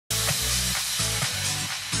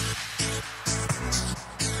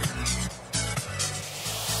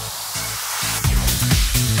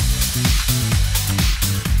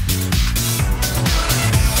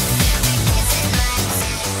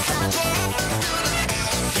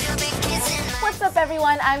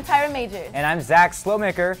everyone? I'm Tyrah Majors. And I'm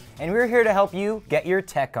Slotemaker, and we're here to help you get your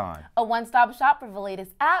tech on. A one-stop shop for the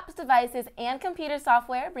latest apps, devices, and computer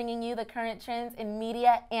software, bringing you the current trends in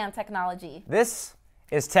media and technology. This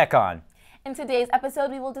is TechOn. In today's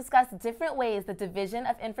episode, we will discuss different ways the Division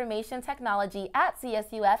of Information Technology at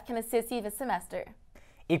CSUF can assist you this semester.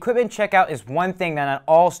 Equipment checkout is one thing that not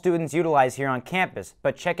all students utilize here on campus,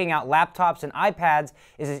 but checking out laptops and iPads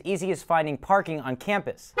is as easy as finding parking on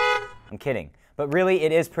campus. I'm kidding, but really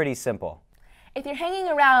it is pretty simple. If you're hanging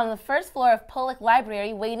around on the first floor of Pollock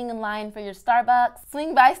Library waiting in line for your Starbucks,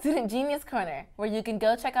 swing by Student Genius Corner, where you can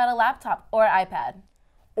go check out a laptop or iPad.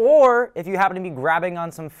 Or if you happen to be grabbing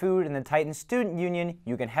on some food in the Titan Student Union,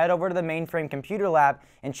 you can head over to the mainframe computer lab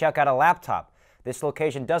and check out a laptop. This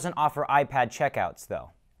location doesn't offer iPad checkouts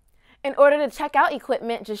though. In order to check out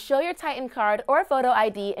equipment, just show your Titan card or photo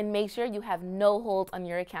ID and make sure you have no holds on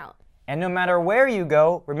your account. And no matter where you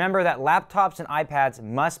go, remember that laptops and iPads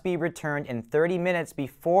must be returned in 30 minutes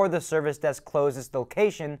before the service desk closes the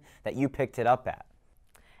location that you picked it up at.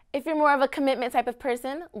 If you're more of a commitment type of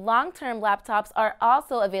person, long-term laptops are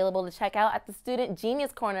also available to check out at the Student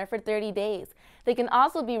Genius Corner for 30 days. They can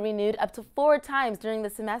also be renewed up to 4 times during the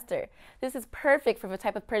semester. This is perfect for the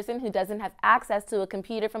type of person who doesn't have access to a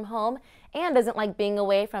computer from home and doesn't like being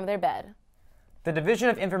away from their bed. The Division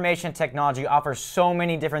of Information Technology offers so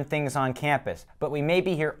many different things on campus, but we may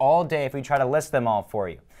be here all day if we try to list them all for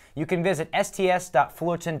you. You can visit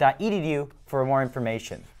sts.fullerton.edu for more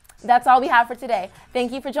information. That's all we have for today.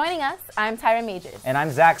 Thank you for joining us. I'm Tyrah Majors. And I'm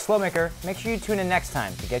Slotemaker. Make sure you tune in next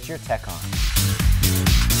time to get your tech on.